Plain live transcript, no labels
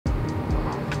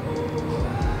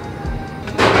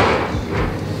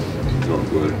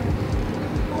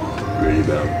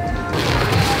seatbelt.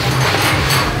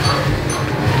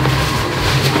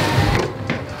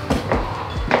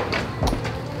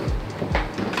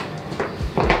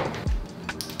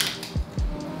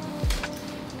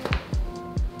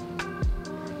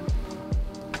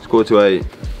 Quarter to 8,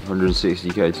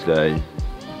 160k today,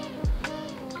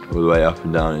 all the way up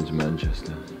and down into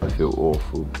Manchester. I feel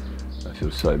awful, I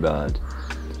feel so bad.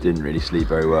 Didn't really sleep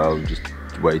very well, just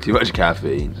way too much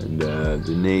caffeine. And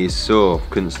the knee is sore,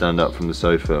 couldn't stand up from the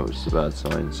sofa, which is a bad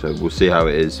sign. So we'll see how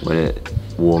it is when it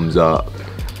warms up.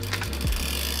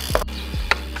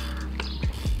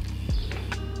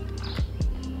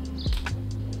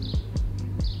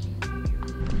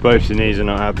 Both the knees are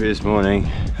not happy this morning.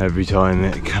 Every time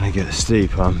it kind of gets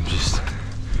steep, I'm just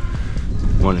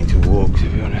wanting to walk, to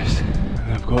be honest.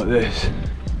 And I've got this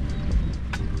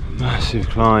massive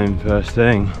climb first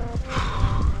thing.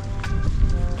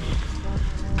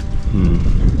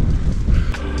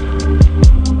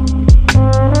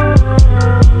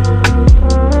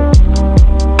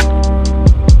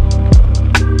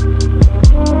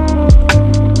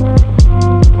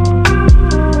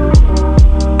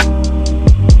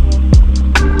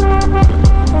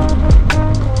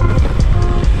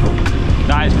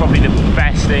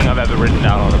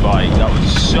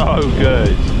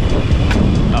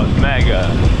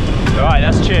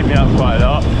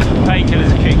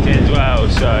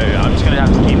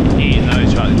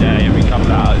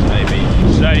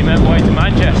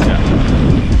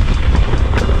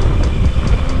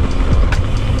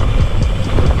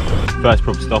 First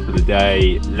proper stop of the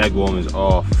day, leg warmers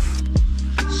off,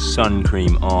 sun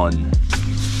cream on.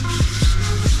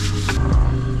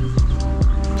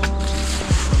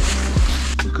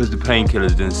 Because the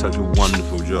painkiller's doing such a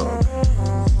wonderful job,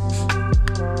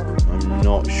 I'm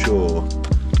not sure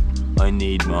I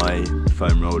need my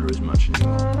foam roller as much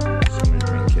anymore, so I'm gonna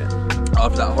drink it.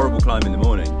 After that horrible climb in the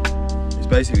morning, it's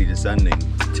basically descending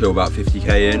till about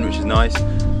 50k in, which is nice,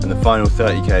 and the final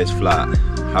 30k is flat.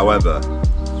 However,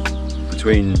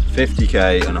 between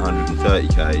 50k and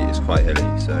 130k is quite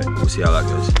hilly, so we'll see how that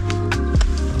goes.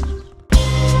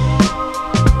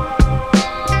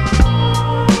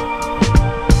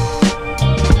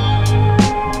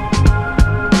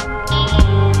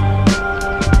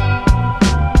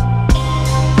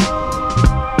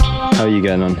 How are you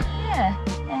getting on? Yeah.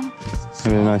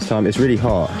 Having a nice time. It's really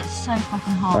hot. It's so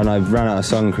fucking hot. And I've ran out of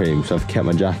sun cream, so I've kept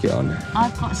my jacket on.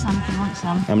 I've got some if you want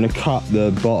some. I'm gonna cut the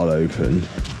bottle open.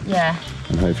 Yeah.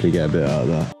 And hopefully get a bit out of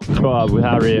that. Caught up with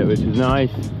Harriet, which was nice.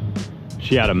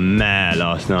 She had a mare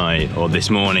last night, or this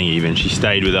morning even. She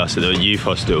stayed with us at the youth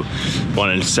hostel.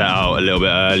 Wanted to set out a little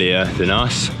bit earlier than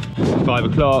us. 5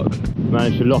 o'clock,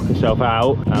 managed to lock herself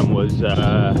out and was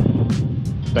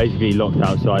basically locked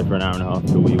outside for an hour and a half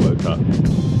till we woke up.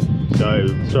 So,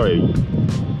 sorry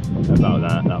about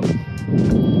that. That was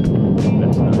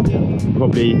less than ideal.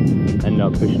 Probably end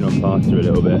up pushing on past her a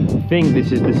little bit. I think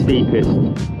this is the steepest,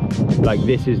 like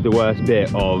this is the worst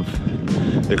bit of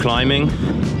the climbing.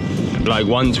 Like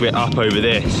once we're up over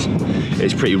this,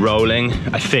 it's pretty rolling,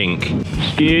 I think.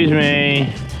 Excuse me.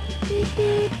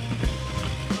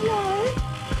 Hello.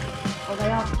 Oh, they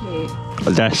are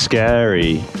cute. They're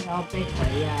scary. They are big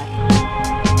though, yeah.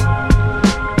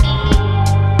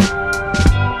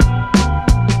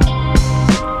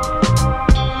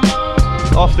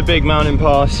 Off the big mountain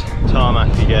pass,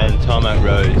 tarmac again, tarmac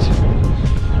roads.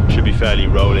 Should be fairly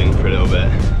rolling for a little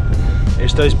bit.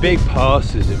 It's those big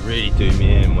passes that really do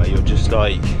me in, where you're just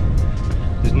like,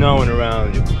 there's no one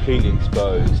around, you're completely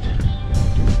exposed,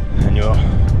 and you're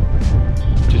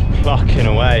just plucking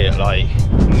away at like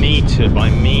meter by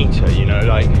meter, you know,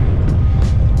 like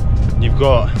you've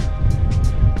got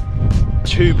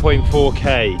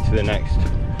 2.4k to the next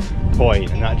point,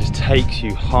 and that just takes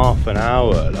you half an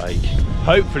hour. Like,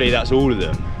 hopefully that's all of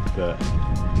them, but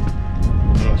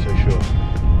I'm not so sure.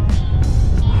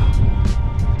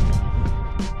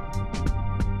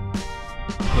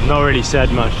 I've not really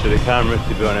said much to the camera,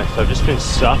 to be honest. I've just been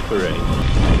suffering.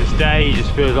 This day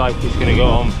just feels like it's going to go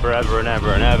on forever and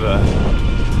ever and ever.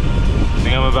 I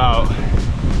think I'm about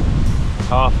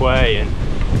halfway and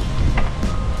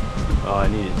oh, I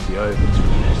need it to be over, to be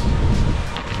honest.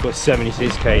 I've got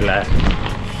 76k left.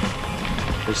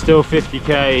 There's still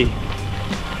 50k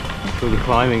till the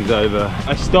climbing's over.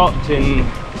 I stopped in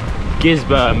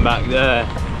Gisborne back there,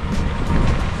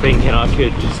 thinking I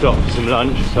could just stop for some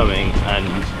lunch or something,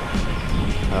 and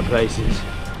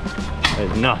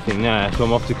there's nothing there, so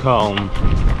I'm off to Calm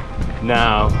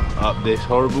now, up this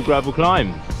horrible gravel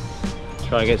climb.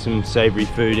 Try and get some savoury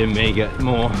food in me, get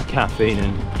more caffeine,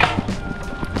 and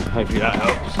hopefully that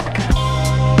helps.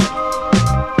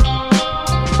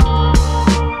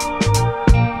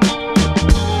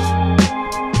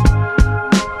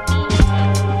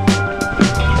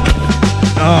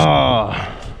 Oh,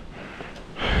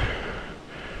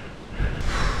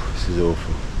 this is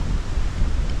awful.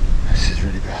 This is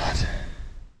really bad.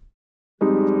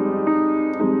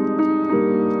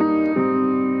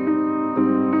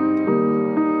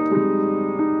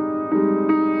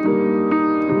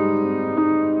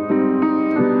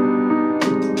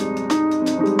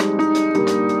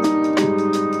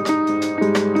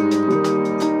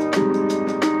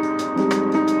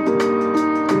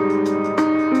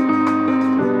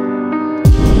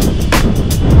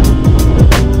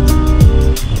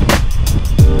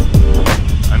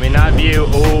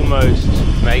 Almost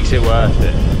makes it worth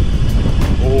it.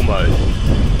 Almost.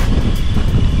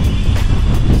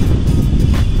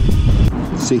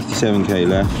 67k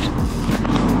left.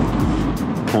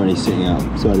 Currently sitting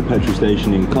outside a petrol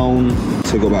station in Colne.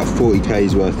 So I've got about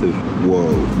 40k's worth of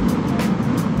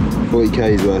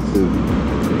 40k's worth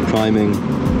of climbing,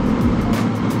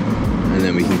 and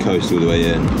then we can coast all the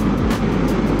way in.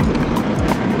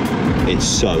 It's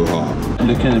so hot.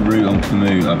 Looking at the route on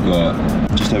Komoot, I've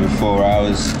got just over 4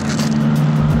 hours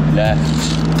left,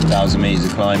 1,000 meters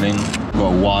of climbing.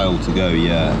 Got a while to go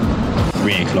yet.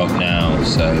 3 o'clock now,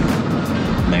 so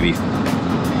maybe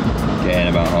get in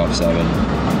about 7:30.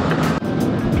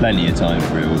 Plenty of time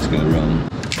for it all to go wrong.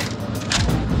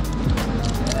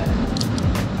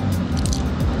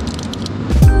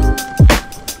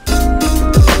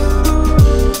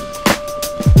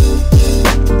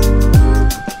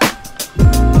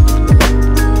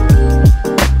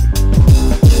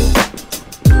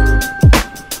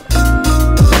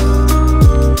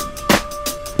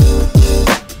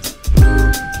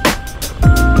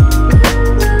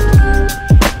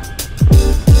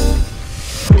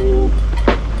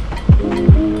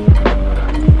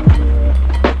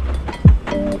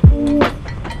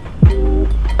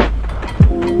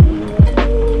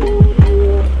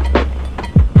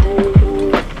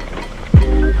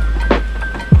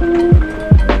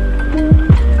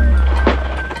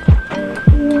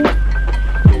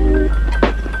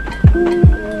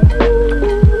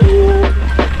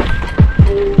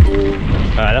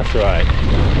 That's right.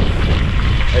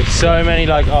 There's so many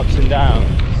like ups and downs.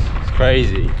 It's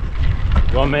crazy.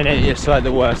 1 minute it's like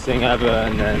the worst thing ever,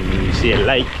 and then you see a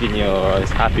lake and you're as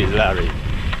happy as Larry.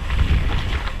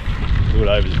 It's all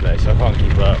over the place. I can't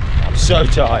keep up. I'm so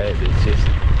tired. It's just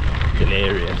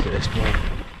delirious at this point.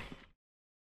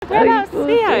 What about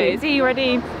Theo? Is he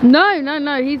ready?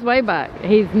 No, he's way back.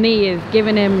 His knee is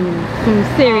giving him some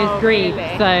serious grief,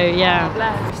 really? so yeah. Oh,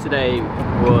 bless. Yesterday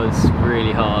was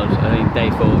really hard. I think day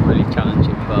 4 was really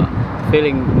challenging, but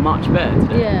feeling much better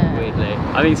today, Yeah. weirdly.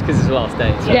 I think it's because it's the last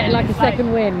day. So. Yeah, like a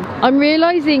second win. I'm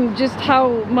realising just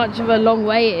how much of a long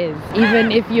way it is,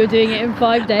 even if you're doing it in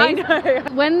 5 days. I know.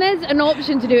 When there's an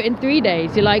option to do it in 3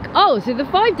 days, you're like, oh, so the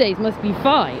 5 days must be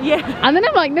fine. Yeah. And then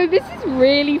I'm like, no, this is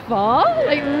really far.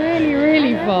 Like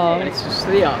really far. And it's just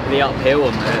the uphill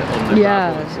on the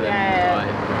Yeah. gravels and, Yeah.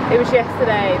 like, It was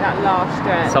yesterday, that last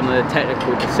stretch. some of the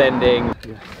technical descending.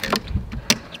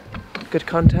 Good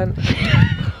content.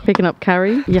 Picking up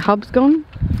carry. Your hub's gone?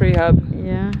 Free hub.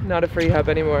 Yeah. Not a free hub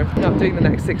anymore. Not doing the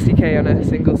next 60k on a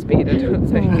single speed, I don't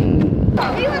think.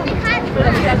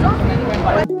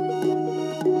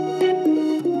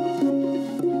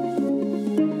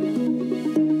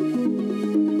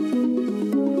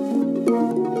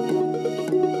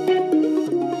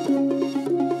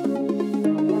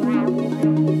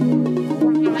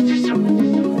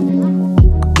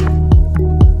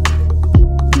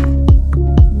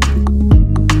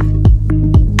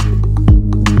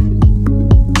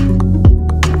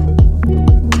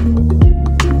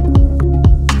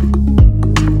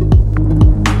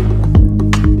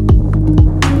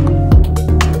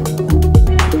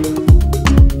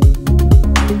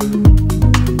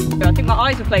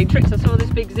 Playing tricks. I saw this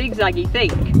big zigzaggy thing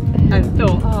and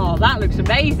thought, oh, that looks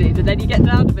amazing, and then you get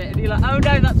down a bit and you're like, oh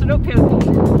no, that's an uphill.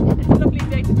 It's a lovely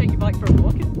day to take your bike for a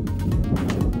walk.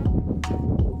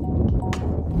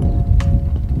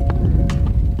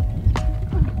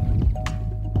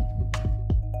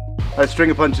 A string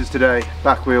of punches today.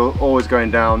 Back wheel always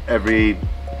going down. Every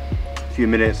few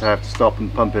minutes I have to stop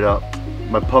and pump it up.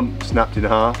 My pump snapped in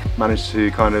half. Managed to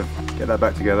kind of get that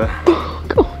back together.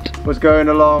 Was going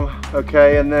along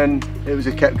okay, and then it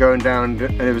just kept going down,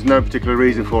 and there was no particular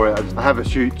reason for it. I have a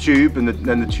tube, and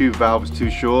then the tube valve was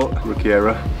too short. Rookie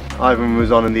error. Ivan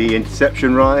was on the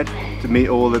interception ride to meet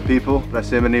all the people, bless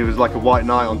him, and he was like a white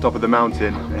knight on top of the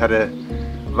mountain. It had a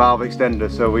valve extender,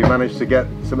 so we managed to get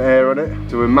some air on it.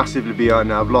 So we're massively behind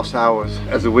now. I've lost hours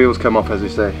as the wheels come off, as they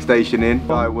say. Station in.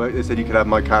 I worked, they said you could have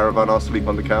my caravan, I'll sleep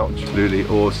on the couch. Absolutely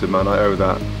awesome, man. I owe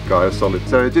that guy a solid.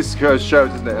 So it just shows,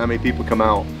 doesn't it, how many people come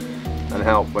out and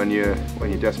help when you're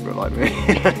desperate like me.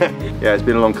 Yeah, it's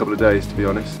been a long couple of days, to be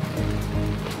honest.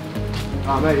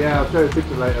 Oh mate, yeah, I'll show you a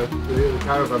picture later. The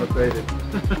caravan of bathing.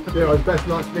 Yeah, my best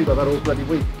night's sleep I've had all bloody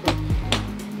week.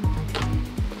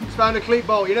 Just found a cleat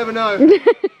bolt, you never know.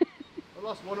 I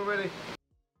lost one already.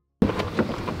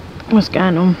 What's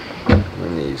going on? My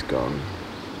knee's gone.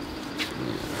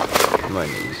 My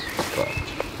knee's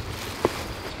fucked.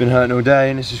 It's been hurting all day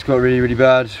and it's just got really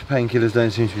bad. Painkillers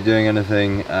don't seem to be doing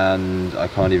anything and I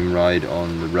can't even ride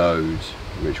on the road,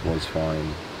 which was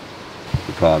fine.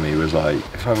 The part of me was like,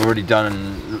 if I've already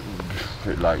done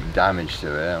like damage to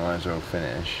it, I might as well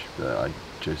finish. But I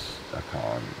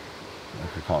can't.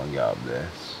 Like, I can't get up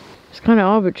this. It's kind of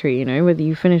arbitrary, you know, whether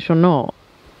you finish or not.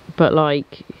 But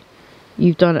like,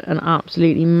 you've done an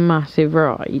absolutely massive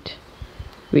ride,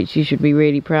 which you should be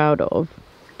really proud of.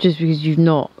 Just because you've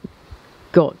not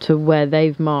got to where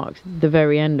they've marked the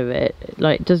very end of it,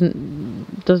 like,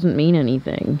 doesn't mean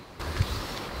anything.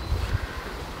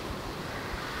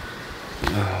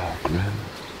 Oh man,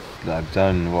 I've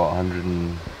done what,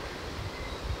 110k,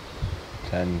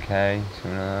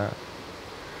 something like that.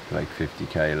 Like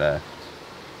 50k left.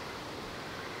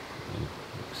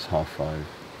 It's 5:30.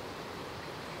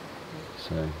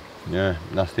 So yeah,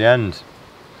 that's the end.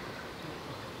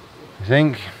 I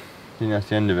think that's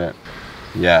the end of it.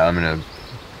 Yeah, I'm gonna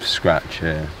scratch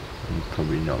here and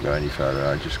probably not go any further.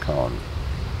 I just can't.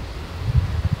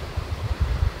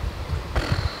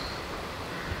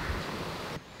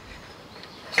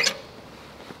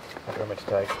 How much to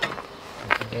take?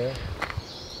 Yeah.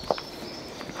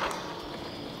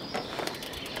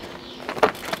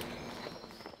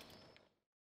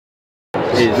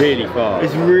 It's really far.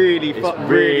 It's really It's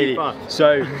really far.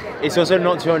 So it's also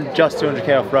not just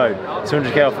 200k off road.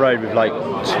 200k off road with like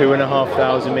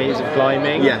 2,500 meters of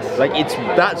climbing. Yes. Like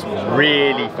that's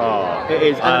really far. It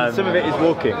is, and some of it is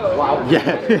walking.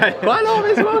 Yeah. Quite a lot of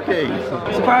it's walking.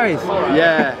 Surprise!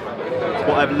 Yeah.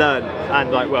 What I've learned,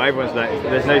 and like, well, everyone's learned, is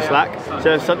there's no slack.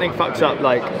 So if something fucks up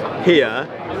like here,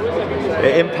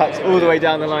 it impacts all the way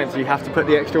down the line, so you have to put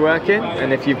the extra work in,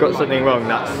 and if you've got something wrong,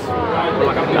 that's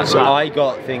So that. I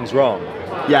got things wrong.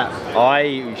 Yeah.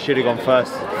 I should have gone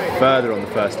further on the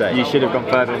first day. You should have gone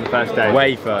further on the first day.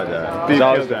 Way further. You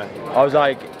 'Cause killed I was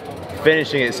like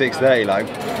finishing at 6:30, like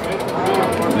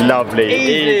lovely,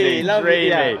 easy, lovely,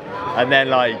 dreamy. And then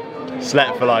like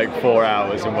slept for like 4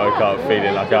 hours and woke up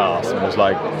feeling like arse and was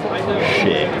like,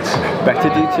 shit. Better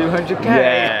do 200k.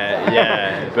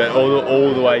 Yeah, but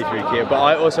all the way through Kia. But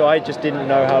I just didn't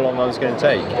know how long I was going to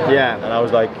take. Yeah. And I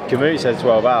was like, Kamut said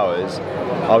 12 hours,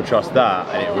 I'll trust that.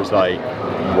 And it was like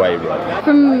way wrong.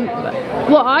 From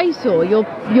what I saw,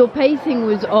 your pacing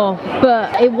was off,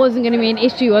 but it wasn't going to be an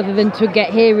issue other than to get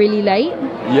here really late.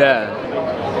 Yeah.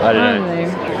 I don't know.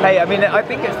 Hey, I mean, I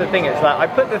think it's the thing, it's like, I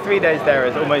put the 3 days there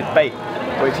as almost bait,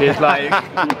 which is like,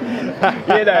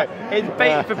 you know, it's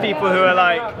bait for people who are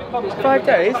like, 5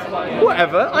 days?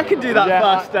 Whatever, I can do that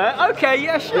faster. Okay,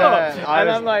 yeah, sure. Yeah,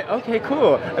 I'm like, okay,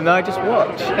 cool. And then I just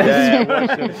watch. Yeah,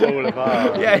 watch them fall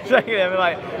apart. Yeah, exactly. I'm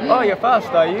like, oh, you're fast,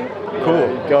 are you? Cool,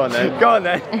 go on then. Go on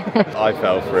then. I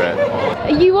fell for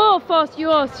it. You are fast, you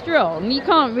are strong. You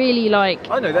can't really like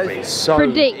I know, that's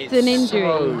predict an injury.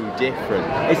 So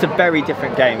different. it's a very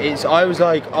different game. I was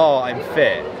like, oh, I'm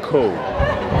fit, cool.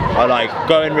 I like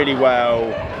going really well,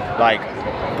 like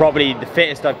probably the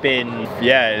fittest I've been,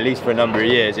 yeah, at least for a number of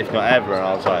years, if not ever. And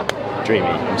I was like, dreamy,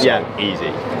 so easy.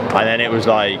 And then it was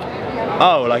like,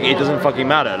 oh, like it doesn't fucking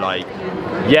matter. Like,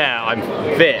 yeah, I'm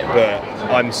fit, but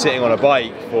I'm sitting on a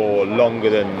bike for longer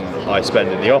than I spend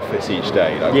in the office each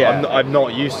day. Like, I'm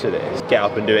not used to this. Get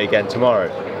up and do it again tomorrow.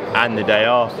 And the day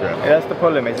after. Yeah, that's the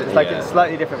problem, is it's like it's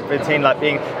slightly different between like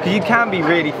being, because you can be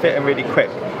really fit and really quick,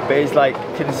 but it's like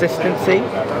consistency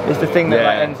is the thing that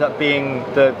like ends up being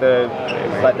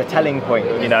the telling point,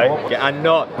 you know? Yeah, and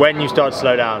not when you start to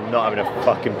slow down, not having a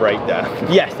fucking breakdown.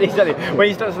 Yes, exactly. When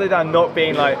you start to slow down, not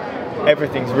being like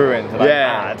everything's ruined, like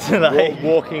bad. Like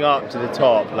walking up to the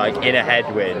top like in a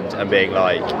headwind and being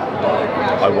like,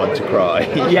 I want to cry.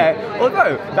 Yeah,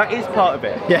 although that is part of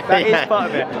it. Yeah, that is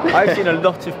part of it. I've seen a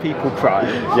lot of people cry.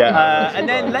 Yeah. And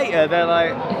then later they're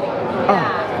like,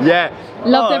 oh. Yeah.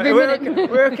 Loved every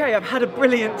minute. We're okay, I've had a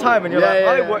brilliant time. And you're like,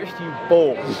 I watched you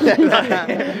bawl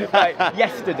like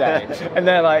yesterday. And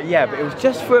they're like, yeah, but it was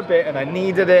just for a bit and I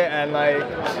needed it, and like,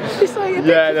 it's like a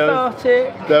bit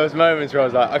cathartic. There was moments where I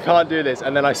was like, I can't do this,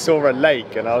 and then I saw a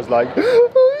lake and I was like,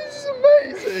 oh, this is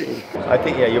amazing. I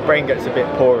think, yeah, your brain gets a bit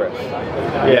porous.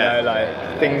 You know,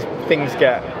 like things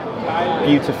get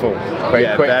beautiful very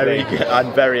quickly.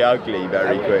 And very ugly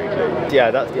very quickly. Yeah,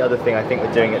 that's the other thing I think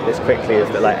with doing it this quickly, is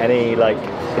that like any, like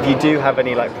if you do have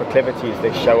any like proclivities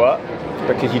that show up,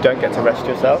 because you don't get to rest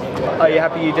yourself. Are you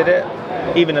happy you did it?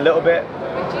 Even a little bit?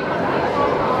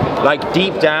 Like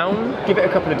deep down? Give it a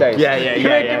couple of days. Yeah.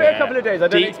 Give it a couple of days. I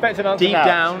don't expect an answer Deep now.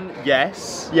 down,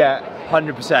 yes. Yeah.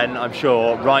 100%, I'm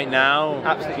sure. Right now,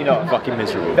 Absolutely not. fucking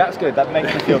miserable. That's good. That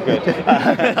makes me feel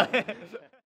good.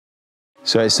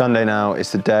 So it's Sunday now,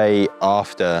 it's the day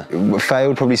after.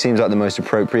 Failed probably seems like the most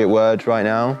appropriate word right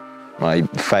now. My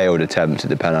failed attempt at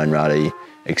the Pennine Rally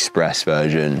Express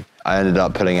version. I ended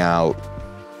up pulling out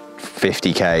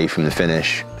 50k from the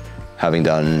finish, having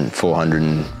done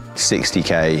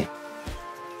 460k.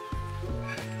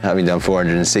 Having done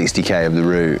 460k of the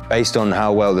route. Based on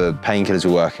how well the painkillers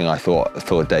were working, I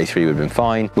thought day 3 would have been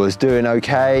fine. Was doing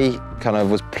okay, kind of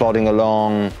was plodding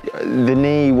along. The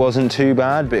knee wasn't too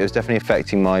bad, but it was definitely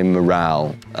affecting my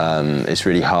morale. It's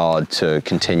really hard to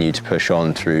continue to push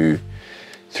on through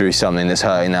something that's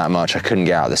hurting that much. I couldn't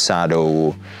get out of the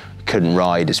saddle, couldn't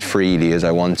ride as freely as I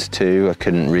wanted to. I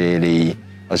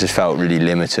just felt really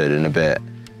limited and a bit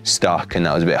stuck, and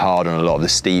that was a bit hard on a lot of the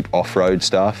steep off-road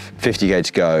stuff. 50k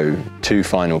to go, 2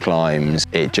 final climbs,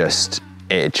 it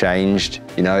had changed.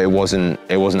 You know, it wasn't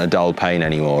a dull pain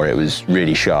anymore, it was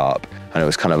really sharp. And it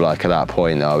was kind of like at that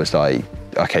point that I was like,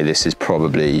 okay, this is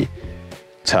probably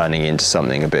turning into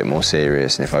something a bit more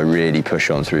serious, and if I really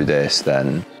push on through this,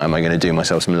 then am I gonna do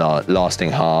myself some lasting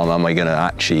harm? Am I gonna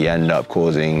actually end up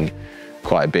causing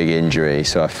quite a big injury?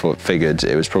 So I figured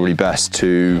it was probably best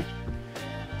to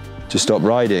stop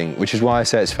riding, which is why I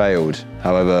say it's failed.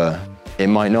 However, it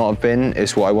might not have been.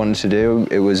 It's what I wanted to do.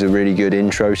 It was a really good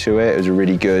intro to it. It was a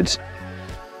really good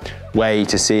way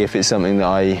to see if it's something that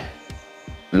I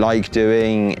like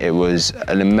doing. It was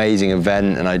an amazing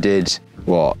event, and I did,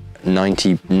 what,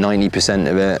 90%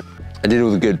 of it. I did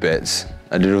all the good bits.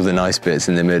 I did all the nice bits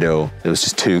in the middle. There was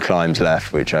just 2 climbs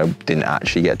left, which I didn't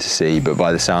actually get to see, but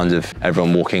by the sounds of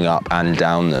everyone walking up and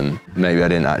down them, maybe I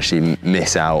didn't actually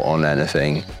miss out on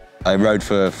anything. I rode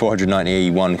for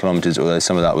 491 kilometers, although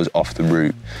some of that was off the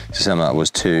route. So some of that was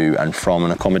to and from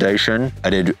an accommodation. I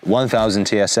did 1,000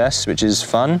 TSS, which is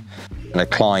fun. And I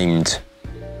climbed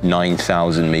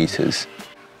 9,000 meters.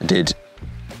 I did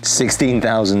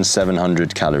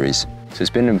 16,700 calories. So it's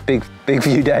been a big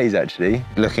few days, actually.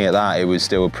 Looking at that, it was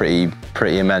still a pretty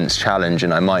immense challenge,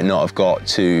 and I might not have got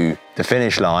to the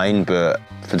finish line, but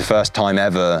for the first time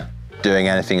ever doing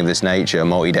anything of this nature, a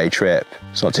multi-day trip,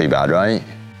 it's not too bad, right?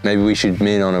 Maybe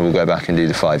me and Honor will go back and do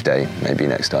the 5-day, maybe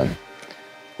next time.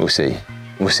 We'll see.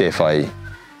 We'll see if I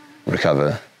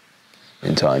recover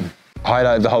in time.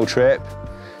 Highlight of the whole trip,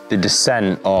 the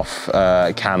descent off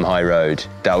Cam High Road.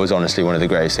 That was honestly one of the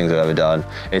greatest things I've ever done.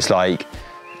 It's like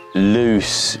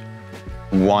loose,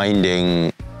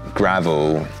 winding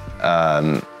gravel,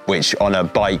 which on a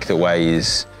bike that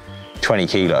weighs 20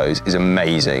 kilos is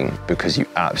amazing because you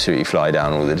absolutely fly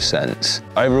down all the descents.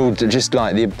 Overall, just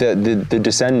like the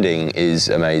descending is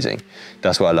amazing.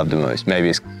 That's what I love the most. Maybe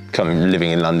it's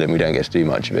living in London, we don't get to do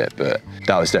much of it, but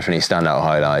that was definitely a standout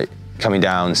highlight. Coming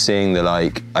down, seeing the I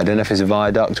don't know if it's a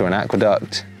viaduct or an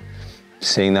aqueduct,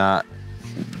 seeing that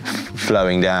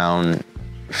flowing down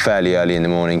fairly early in the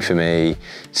morning for me,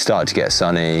 started to get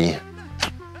sunny.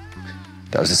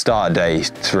 That was the start of day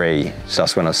 3, so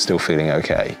that's when I was still feeling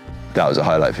okay. That was a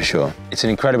highlight for sure. It's an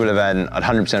incredible event. I'd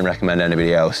 100% recommend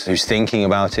anybody else who's thinking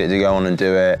about it to go on and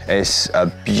do it. It's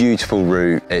a beautiful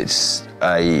route. It's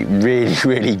a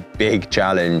really big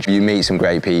challenge. You meet some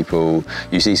great people,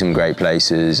 you see some great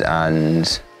places,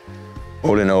 and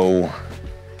all in all,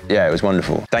 yeah, it was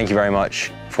wonderful. Thank you very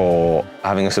much for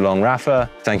having us along, Rapha.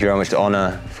 Thank you very much to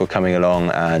Honor for coming along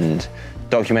and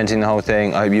documenting the whole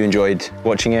thing. I hope you enjoyed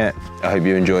watching it. I hope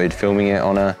you enjoyed filming it,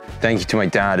 Honor. Thank you to my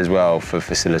dad as well for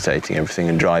facilitating everything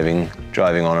and driving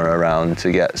Honor around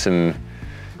to get some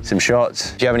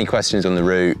shots. If you have any questions on the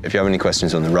route, if you have any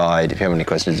questions on the ride, if you have any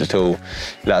questions at all,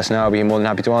 let us know. I'll be more than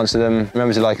happy to answer them.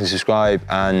 Remember to like and subscribe,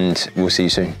 and we'll see you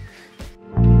soon.